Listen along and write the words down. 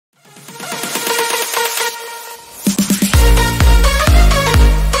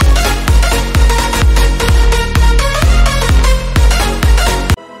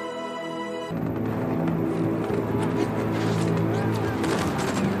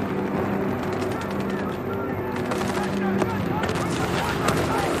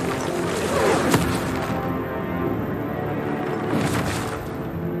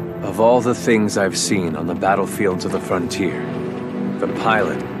all the things I've seen on the battlefields of the frontier, the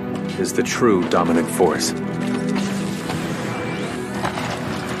pilot is the true dominant force.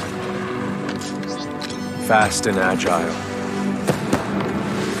 Fast and agile.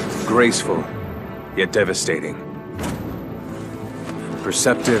 Graceful, yet devastating.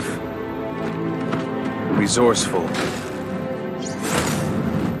 Perceptive, resourceful,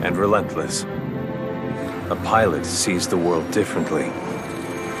 and relentless. A pilot sees the world differently.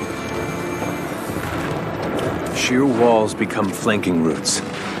 Sheer walls become flanking routes.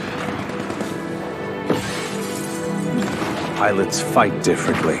 Pilots fight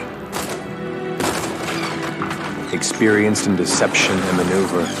differently. Experienced in deception and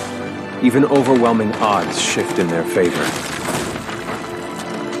maneuver, even overwhelming odds shift in their favor.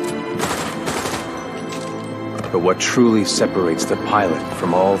 But what truly separates the pilot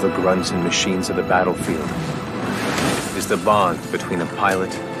from all the grunts and machines of the battlefield is the bond between a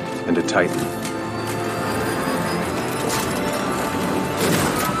pilot and a Titan.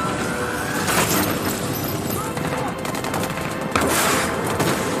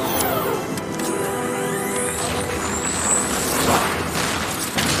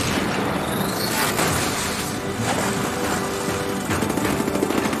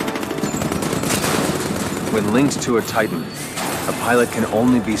 When linked to a Titan, a pilot can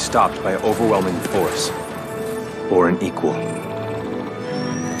only be stopped by overwhelming force, or an equal.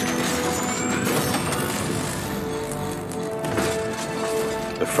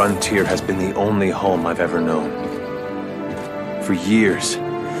 The frontier has been the only home I've ever known. For years,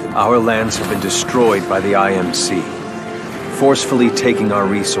 our lands have been destroyed by the IMC, forcefully taking our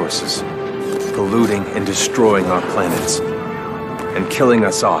resources, polluting and destroying our planets, and killing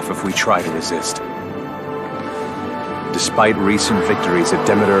us off if we try to resist. Despite recent victories at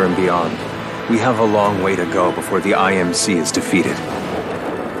Demeter and beyond, we have a long way to go before the IMC is defeated.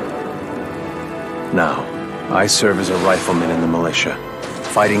 Now, I serve as a rifleman in the militia,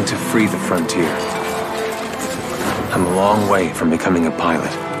 fighting to free the frontier. I'm a long way from becoming a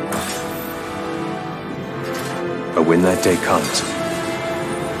pilot. But when that day comes,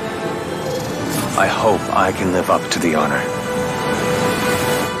 I hope I can live up to the honor.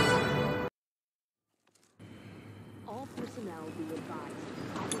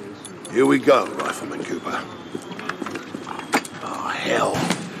 Here we go, Rifleman Cooper. Oh, hell.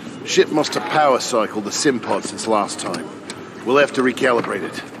 Ship must have power cycled the sim pod since last time. We'll have to recalibrate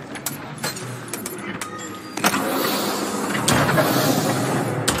it.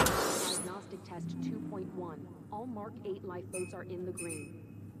 Diagnostic test 2.1. All Mark 8 lifeboats are in the green.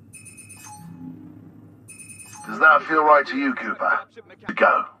 Does that feel right to you, Cooper?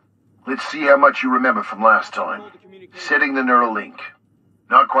 Go. Let's see how much you remember from last time. Setting the neural link.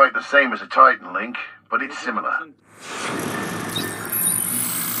 Not quite the same as a Titan link, but it's similar.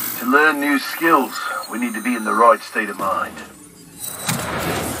 To learn new skills, we need to be in the right state of mind.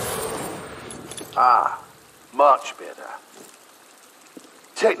 Ah, much better.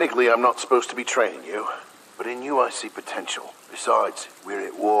 Technically, I'm not supposed to be training you, but in you I see potential. Besides, we're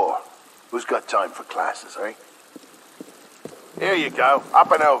at war. Who's got time for classes, eh? Here you go, up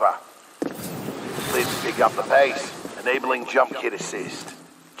and over. Let's pick up the pace, enabling jump kit assist.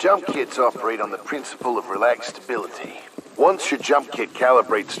 Jump kits operate on the principle of relaxed stability. Once your jump kit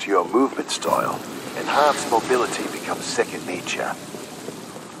calibrates to your movement style, enhanced mobility becomes second nature.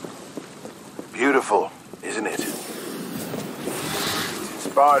 Beautiful, isn't it? It's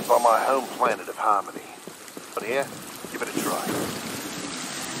inspired by my home planet of Harmony. But here, give it a try.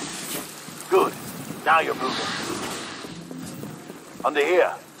 Good, now you're moving. Under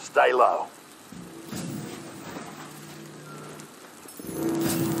here, stay low.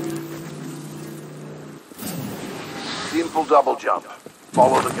 Simple double jump.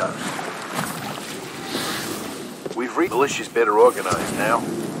 Follow the ghost. We've reached militia's better organized now.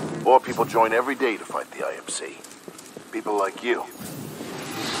 More people join every day to fight the IMC. People like you.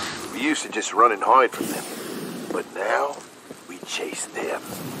 We used to just run and hide from them. But now, we chase them.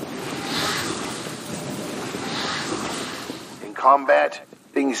 In combat,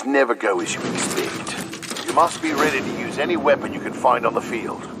 things never go as you expect. You must be ready to use any weapon you can find on the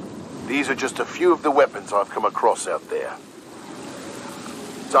field. These are just a few of the weapons I've come across out there.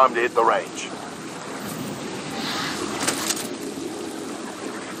 Time to hit the range.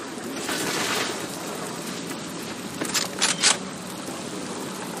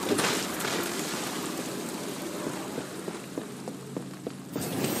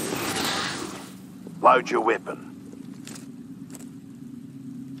 Load your weapon.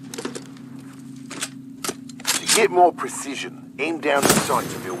 To get more precision, aim down the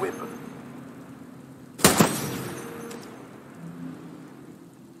sights of your weapon.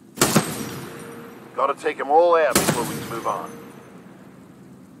 Gotta take them all out before we can move on.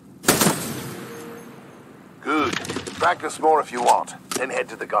 Good. Practice more if you want, then head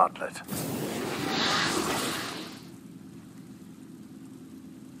to the gauntlet.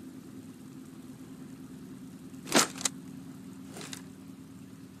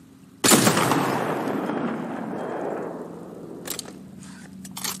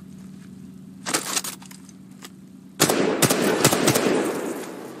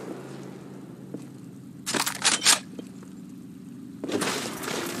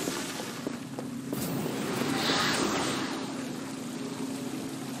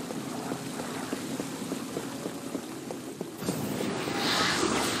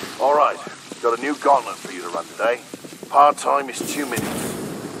 Alright, got a new gauntlet for you to run today. Part time is 2 minutes.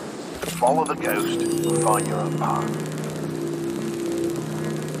 Follow the ghost and find your own path.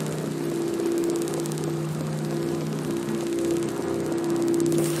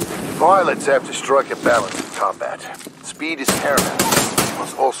 Pilots have to strike a balance in combat. Speed is paramount. You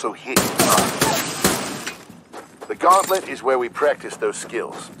must also hit hard. The gauntlet is where we practice those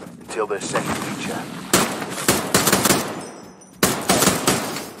skills until their second feature.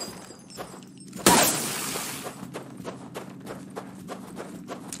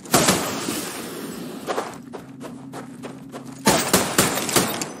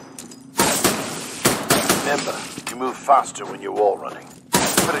 Remember, you move faster when you're wall running.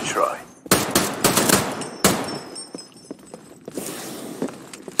 Give it a try.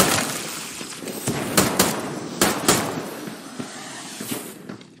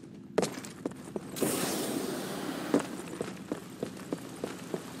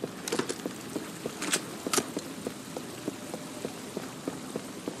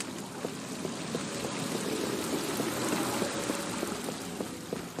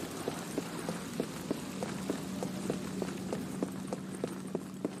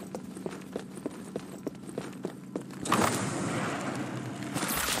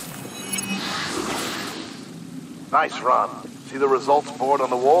 Nice run. See the results board on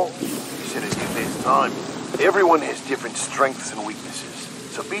the wall? You said it your best time. Everyone has different strengths and weaknesses,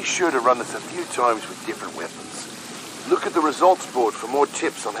 so be sure to run this a few times with different weapons. Look at the results board for more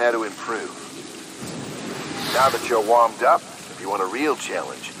tips on how to improve. Now that you're warmed up, if you want a real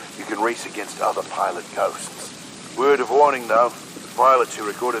challenge, you can race against other pilot ghosts. Word of warning though, the pilots who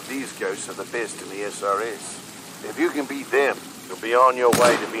recorded these ghosts are the best in the SRS. If you can beat them, you'll be on your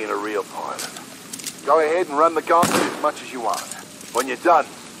way to being a real pilot. Go ahead and run the gauntlet as much as you want. When you're done,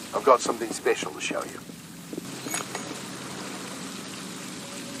 I've got something special to show you.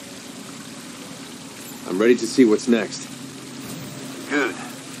 I'm ready to see what's next. Good.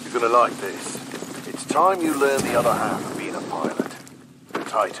 You're gonna like this. It's time you learn the other half of being a pilot. The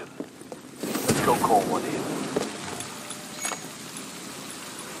Titan. Let's go call one in.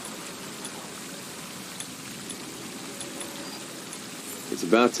 It's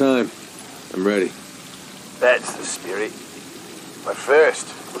about time. I'm ready. That's the spirit. But first,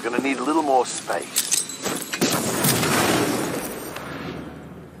 we're gonna need a little more space.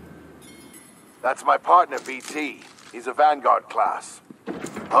 That's my partner, BT. He's a Vanguard class.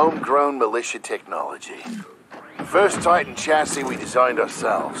 Homegrown militia technology. The first Titan chassis we designed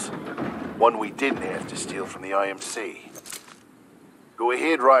ourselves. One we didn't have to steal from the IMC. Go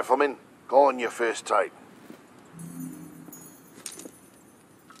ahead, Rifleman. Call on your first Titan.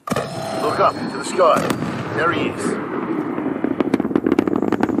 Look up to the sky. There he is.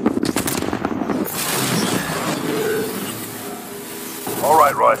 All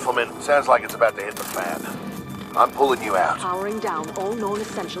right, Rifleman. Sounds like it's about to hit the fan. I'm pulling you out. Powering down all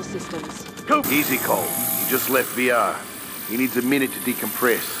non-essential systems. Easy, Cole. He just left VR. He needs a minute to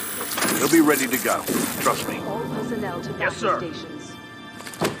decompress. He'll be ready to go. Trust me. All personnel to Yes, sir. stations.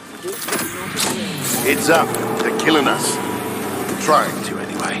 This is not a game. Heads up. They're killing us. Trying to,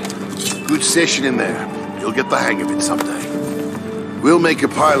 anyway. Good session in there. You'll get the hang of it someday. We'll make a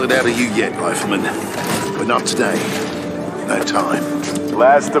pilot out of you yet, Rifleman. But not today. No time.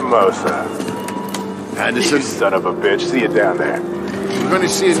 Lastimosa. Anderson? You son of a bitch. See you down there. We're going to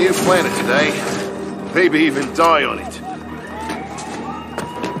see a new planet today. Maybe even die on it.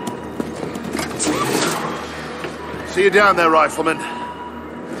 See you down there, Rifleman.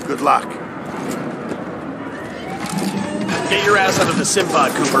 Good luck. Get your ass out of the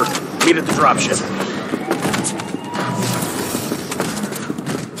Simpod, Cooper. Meet at the dropship.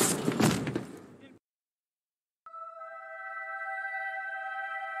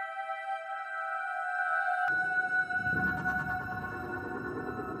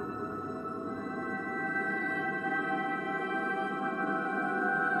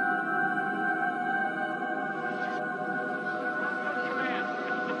 Command, this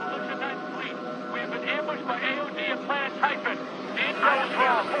is the Militia 9th Fleet. We have been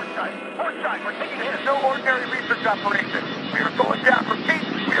We're taking a hit. No ordinary research operation. We are going down. Repeat,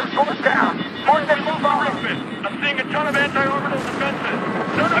 we are going down. More than move on. I'm seeing a ton of anti-orbital defenses.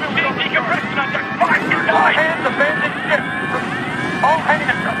 None of them will decompression on deck. Fine, you're all hands abandon ship. All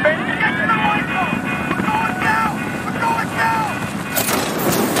hands abandon ship. We're going down. We're going down.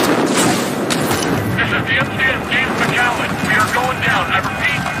 This is the MCS James McAllen. We are going down. I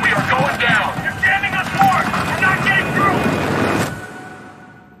repeat, we are going down. You're jamming us forward. We're not getting through.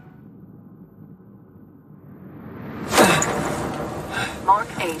 Mark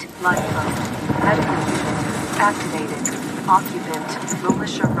 8 lifeboat. Medical activated. Occupant,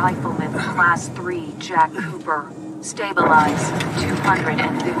 militia rifleman, class 3, Jack Cooper. Stabilize.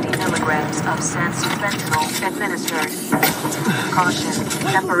 250 milligrams of fentanyl administered. Caution.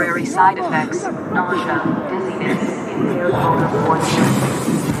 Temporary side effects. Nausea, dizziness, impaired motor coordination.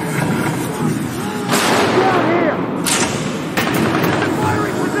 Down here!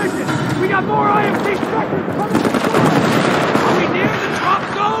 Firing position! We got more IMC sectors coming! Are we near the drop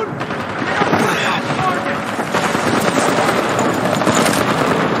zone? Target!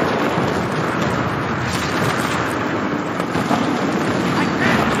 I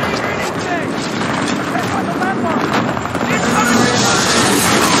can't see anything! Head by the landmark! It's coming!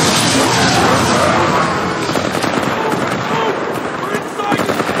 Move! We're inside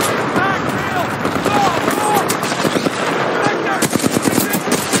the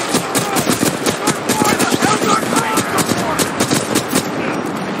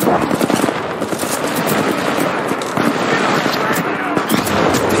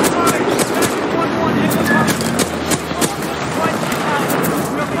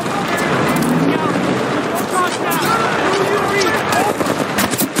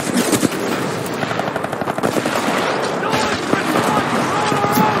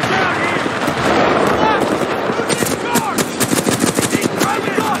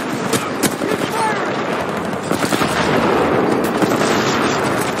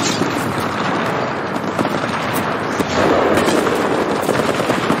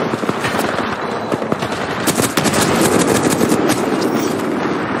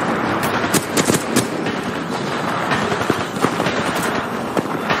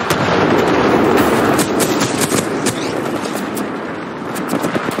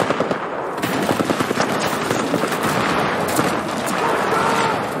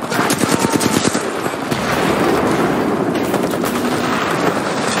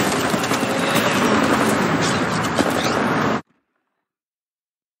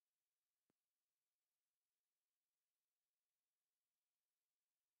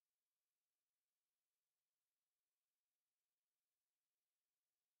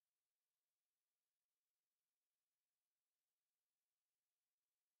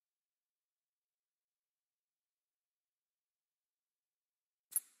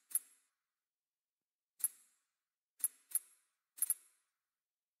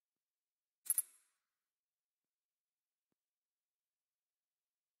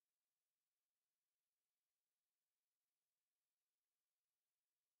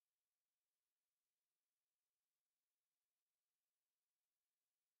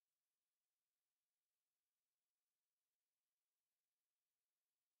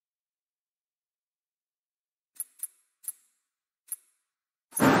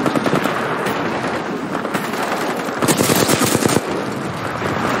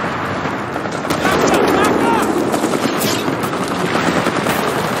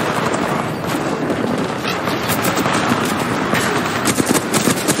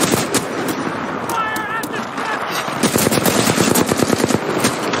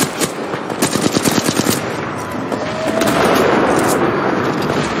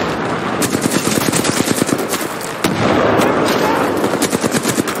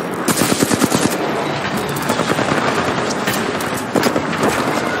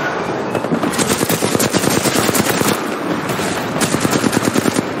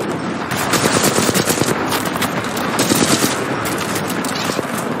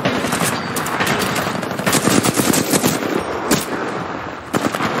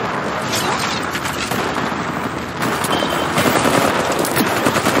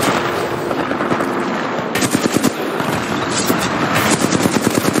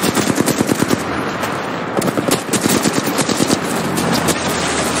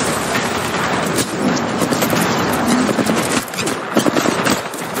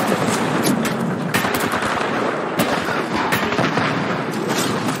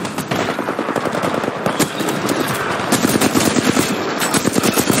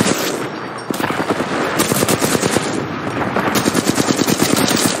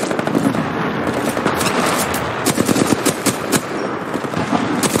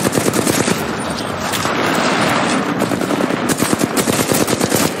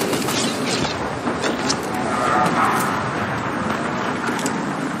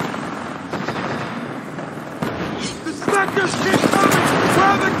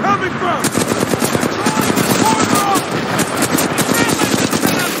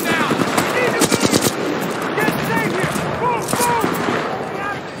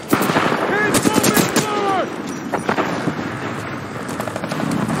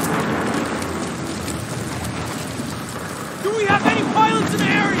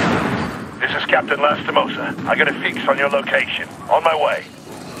Captain Lastimosa. I got a fix on your location. On my way.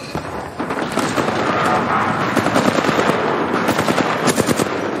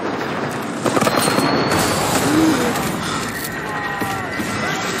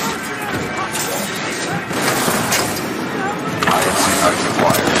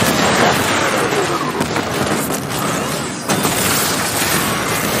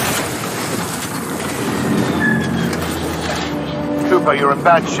 Cooper, you're in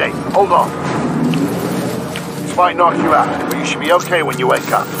bad shape. Hold on. This might knock you out, but you should be okay when you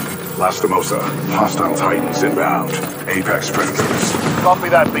wake up. Lastimosa, hostile Titans inbound. Apex predators. Copy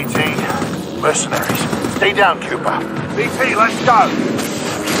that, BT. Mercenaries. Stay down, Cooper. BT, let's go!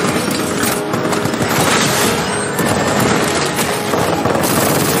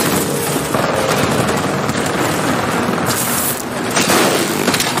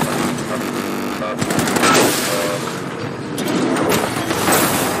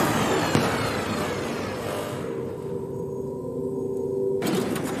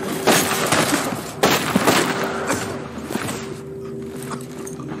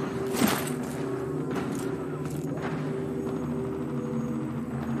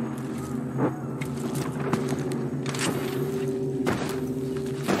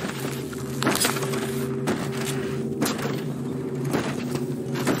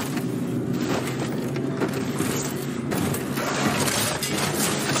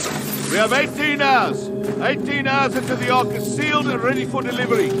 We have 18 hours. 18 hours until the Ark is sealed and ready for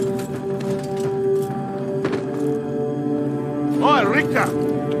delivery. Oi, Richter!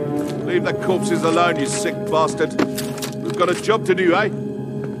 Leave the corpses alone, you sick bastard. We've got a job to do, eh?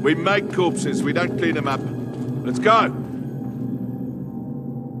 We make corpses, we don't clean them up. Let's go!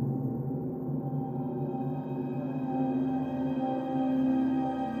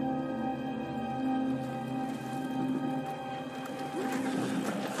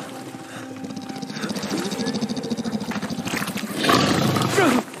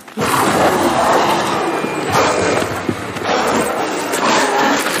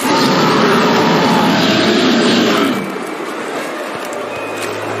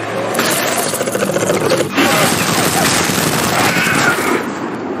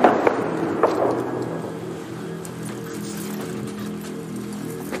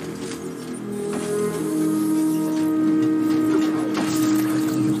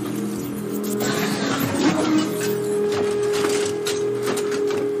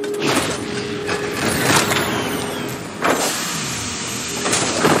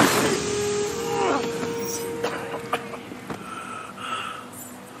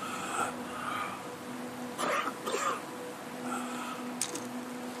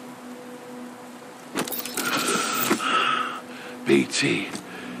 BT,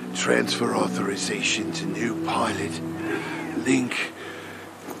 transfer authorization to new pilot. Link,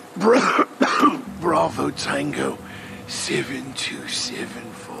 Bravo Tango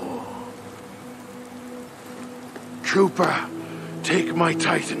 7274. Cooper, take my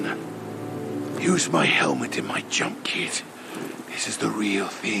Titan. Use my helmet and my jump kit. This is the real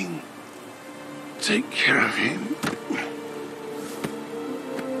thing. Take care of him.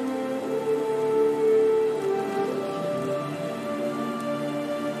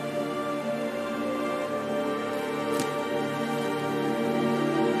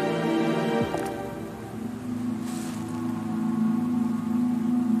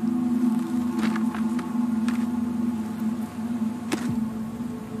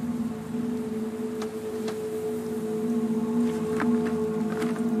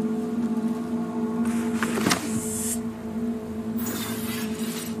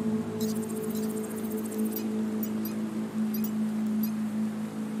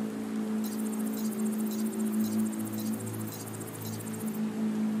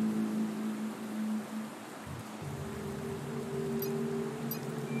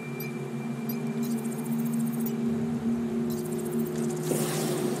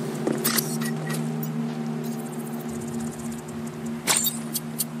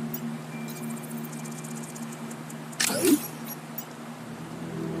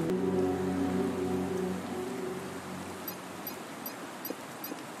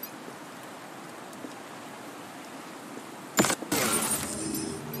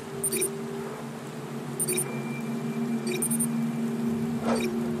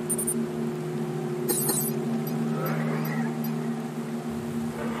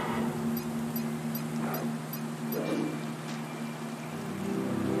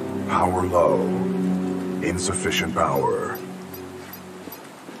 Power low. Insufficient power.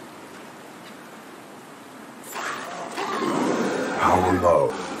 Power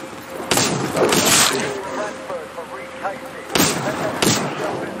low.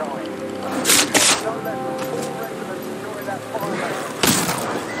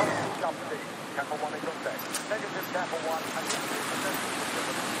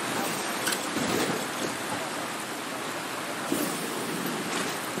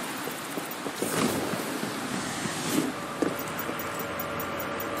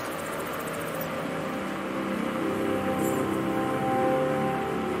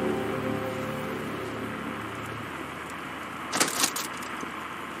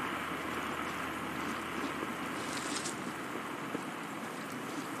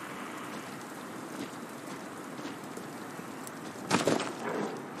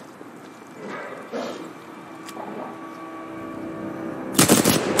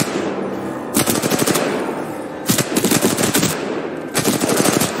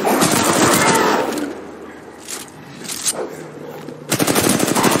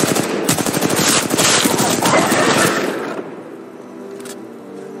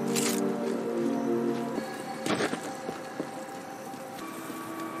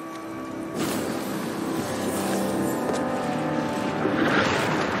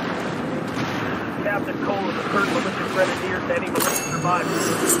 control of the 3rd Militia Grenadiers to any militia survivors.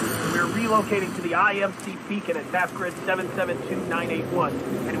 We're relocating to the IMC beacon at map grid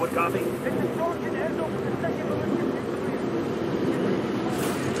 772981. Anyone copy? This is Sergeant Endo from the 2nd Militia.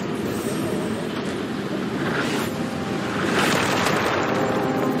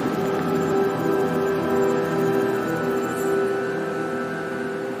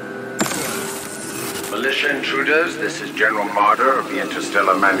 Militia intruders, this is General Marder of the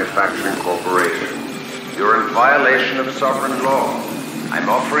Interstellar Manufacturing Corporation. You're in violation of sovereign law. I'm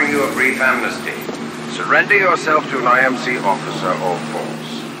offering you a brief amnesty. Surrender yourself to an IMC officer or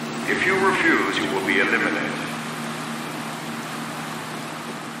force. If you refuse, you will be eliminated.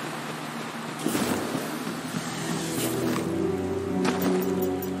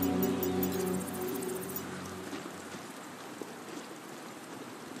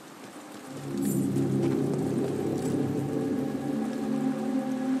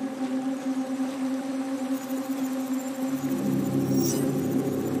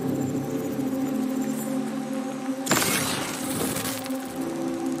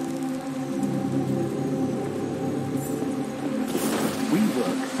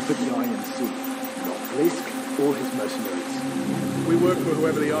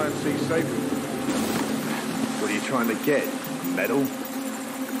 What are you trying to get? Medal?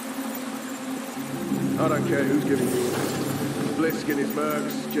 I don't care who's giving you orders. Blisk and his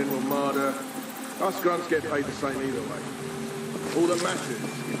mercs, General Marder. Us grunts get paid the same either way. All that matters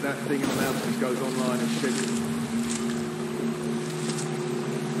is that thing announcement goes online as scheduled.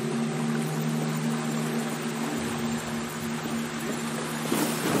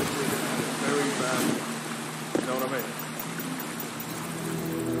 Very bad. You know what I mean?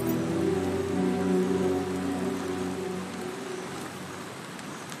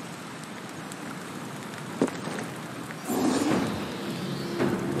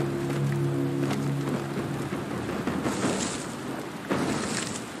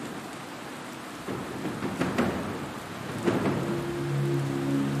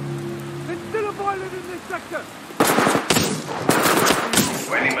 To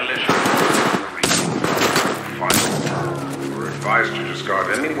any militia, we're advised to discard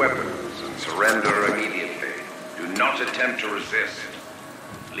any weapons and surrender immediately. Do not attempt to resist.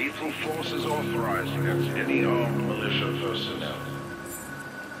 Lethal force is authorized against any armed militia personnel.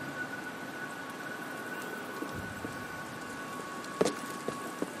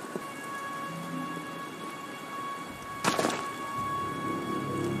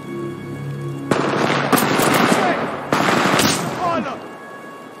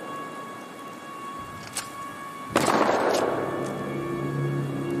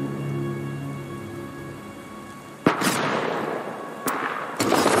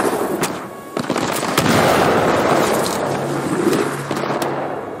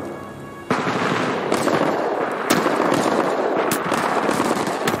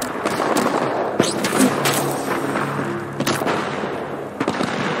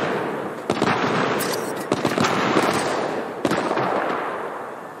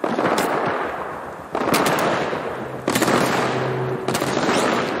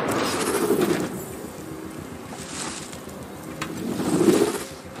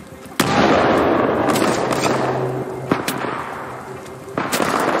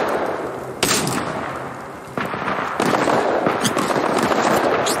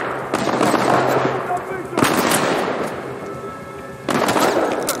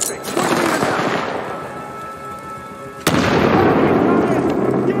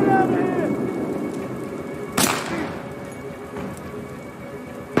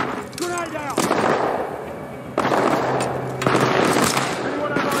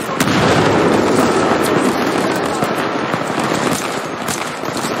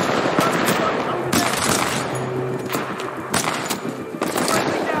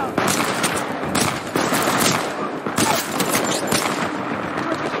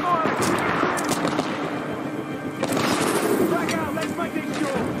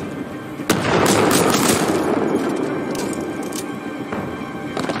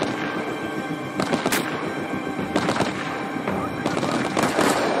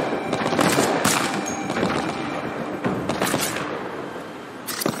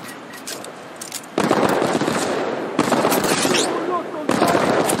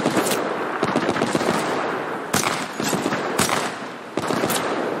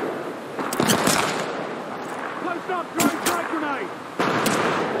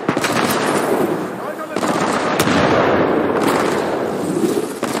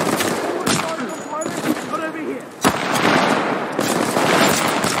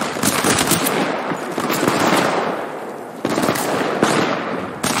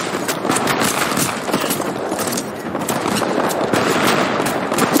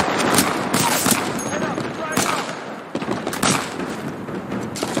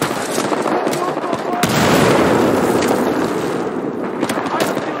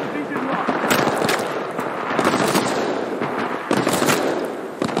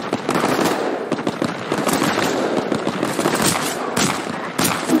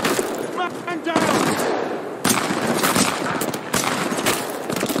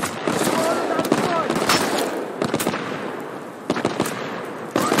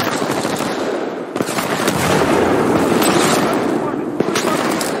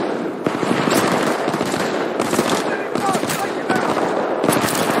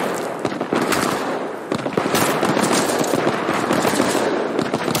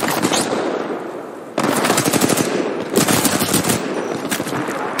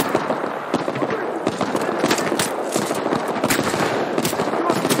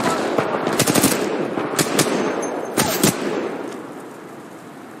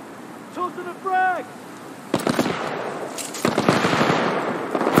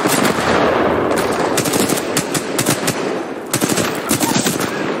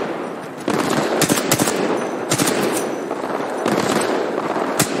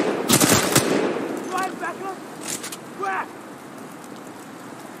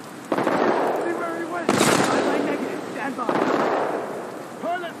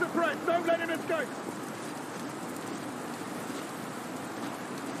 Threat suppressed. Don't let him escape.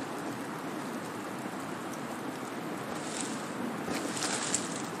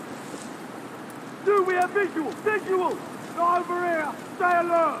 Dude, we have visual! Visual! Go over here! Stay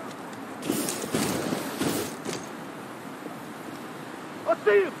alert! I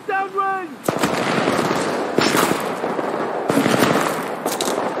see him! Downrange!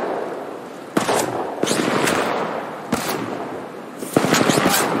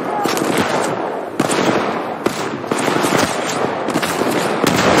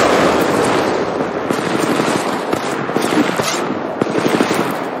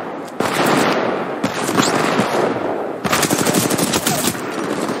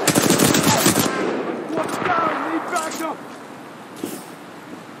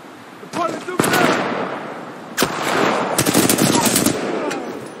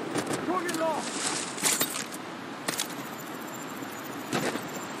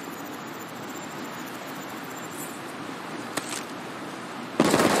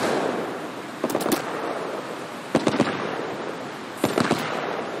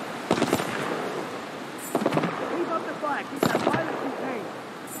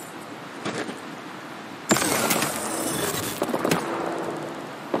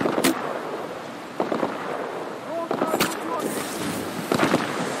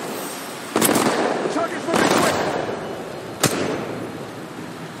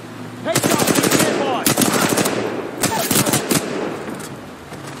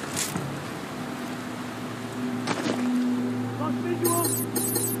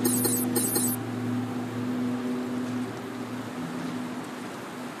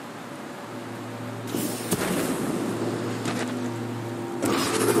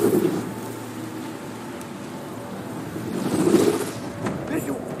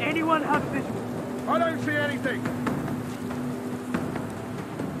 Anyone have visual? I don't see anything.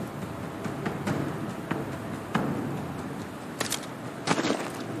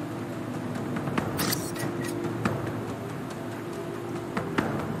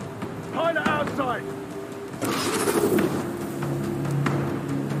 Pilot outside.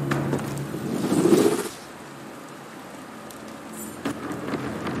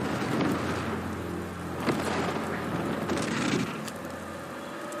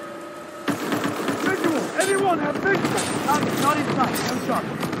 Anyone have visual? Not in sight. No shot.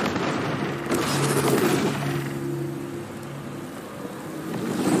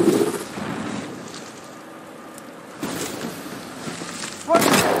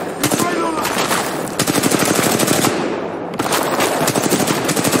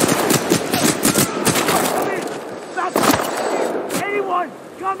 Anyone,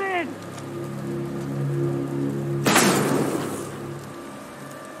 come in!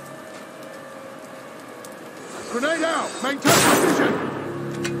 Grenade out! Maintain position!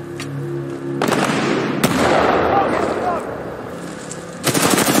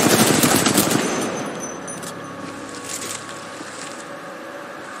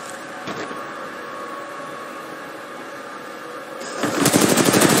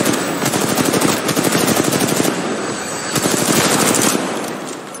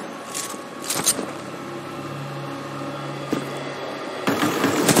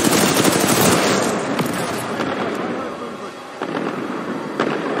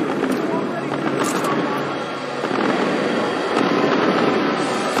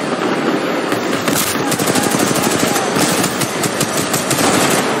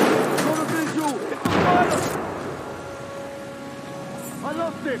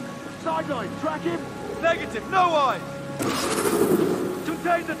 Sideline, track him? Negative, no eyes!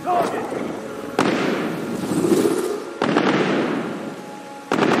 Contain the target!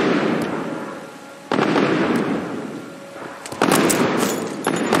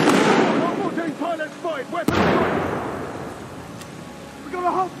 Pilot spotted! Weapons spotted! We got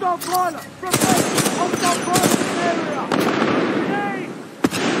a hostile pilot! Report! Hostile pilot in the area! Grenade!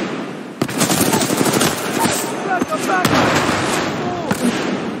 Back!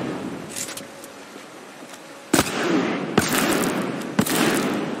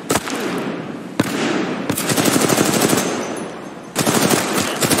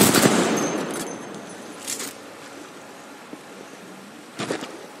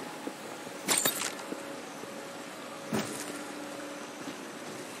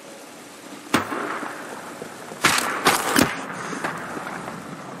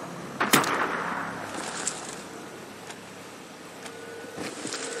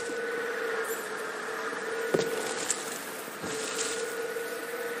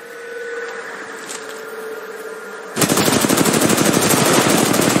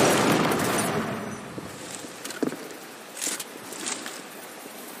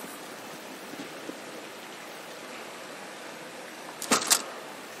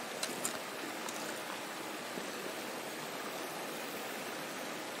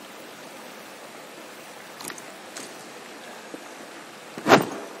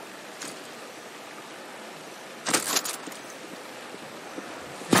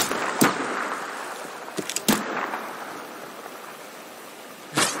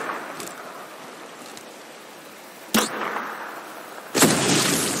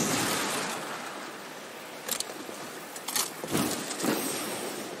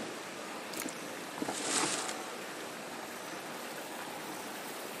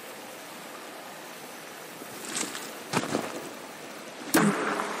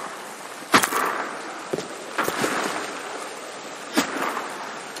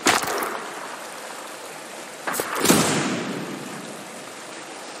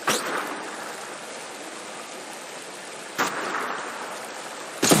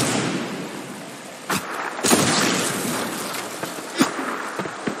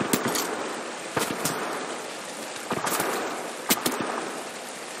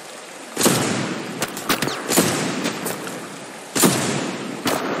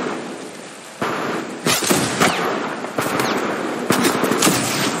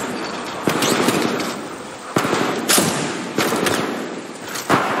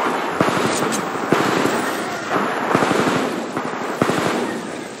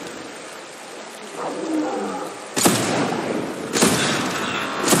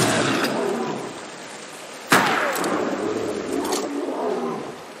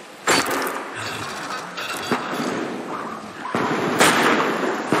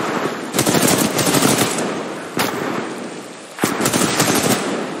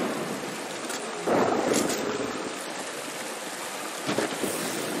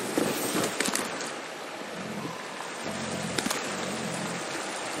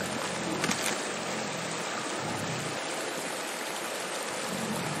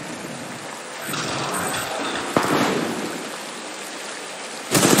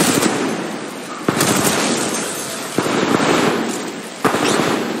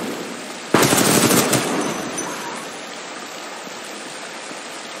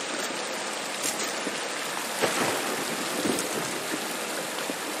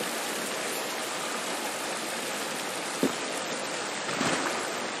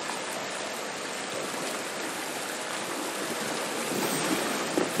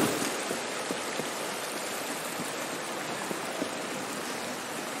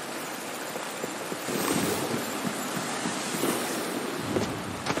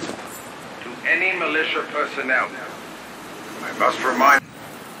 any militia personnel. I must remind...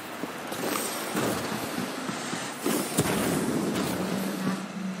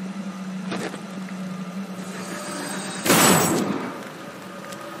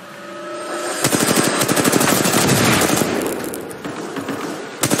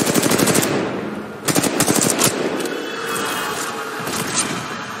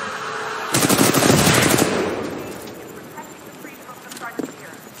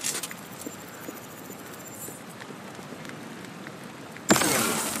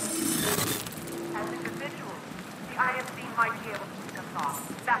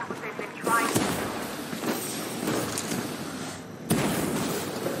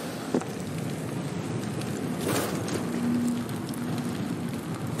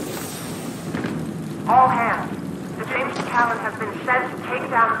 All hands. The James Callan has been sent to take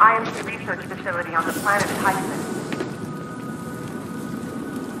down IMC research facility on the planet Titan.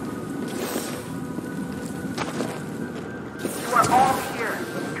 You are all here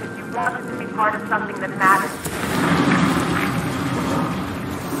because you wanted to be part of something that matters.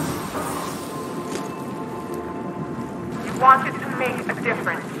 You wanted to make a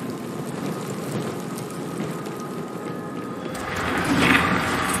difference.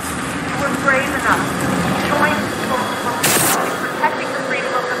 You were brave enough to join people in protecting the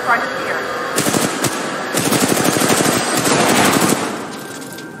freedom of the frontier.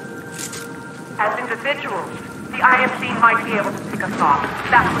 As individuals, the IMC might be able to pick us off.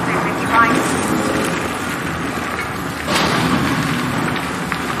 That's what they've been trying to do.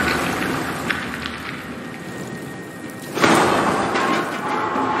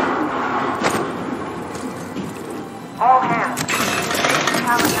 All hands. James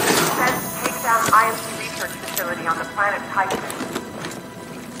Callan has been sent to take down IMC research facility on the planet Titan.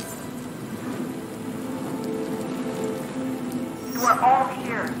 You are all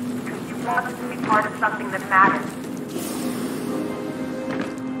here because you wanted to be part of something that matters.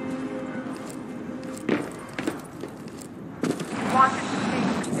 You wanted to make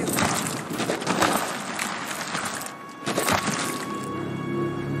a difference.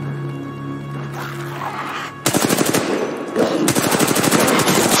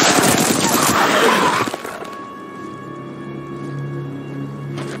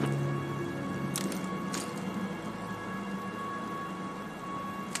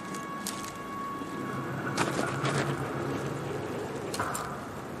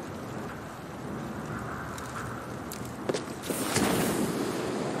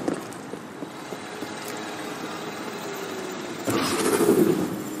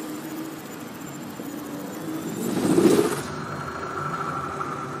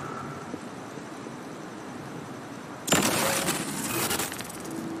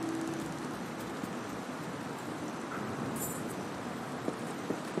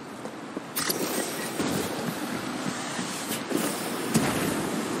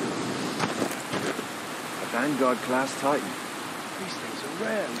 Vanguard-class Titan. These things are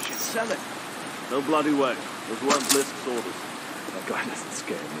rare. We should sell it. No bloody way. Those weren't Blisk's orders. That guy doesn't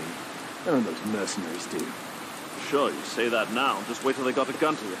scare me. None of those mercenaries do. Sure, you say that now. Just wait till they got a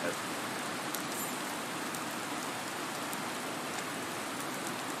gun to your head.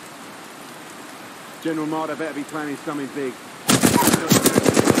 General Marder better be planning something big.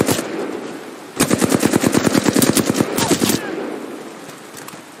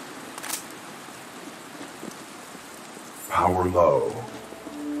 Power low.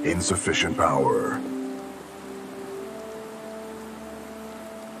 Insufficient power.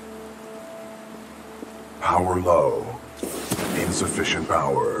 Power low. Insufficient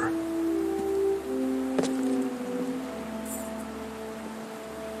power.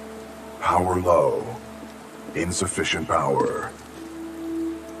 Power low. Insufficient power.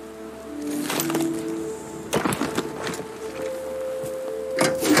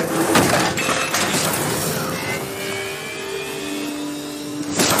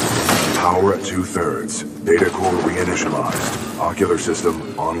 Power at 2/3. Data core reinitialized. Ocular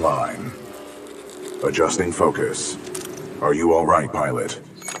system online. Adjusting focus. Are you all right, pilot?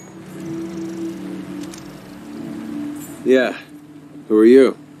 Yeah. Who are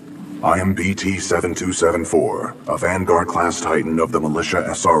you? I am BT-7274, a Vanguard-class Titan of the Militia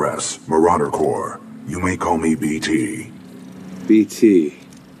SRS, Marauder Corps. You may call me BT. BT.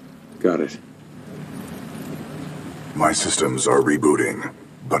 Got it. My systems are rebooting,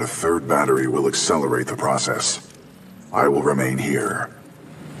 but a third battery will accelerate the process. I will remain here.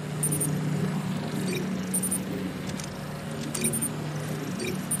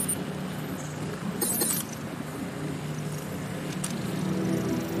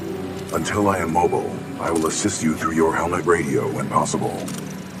 Until I am mobile, I will assist you through your helmet radio when possible.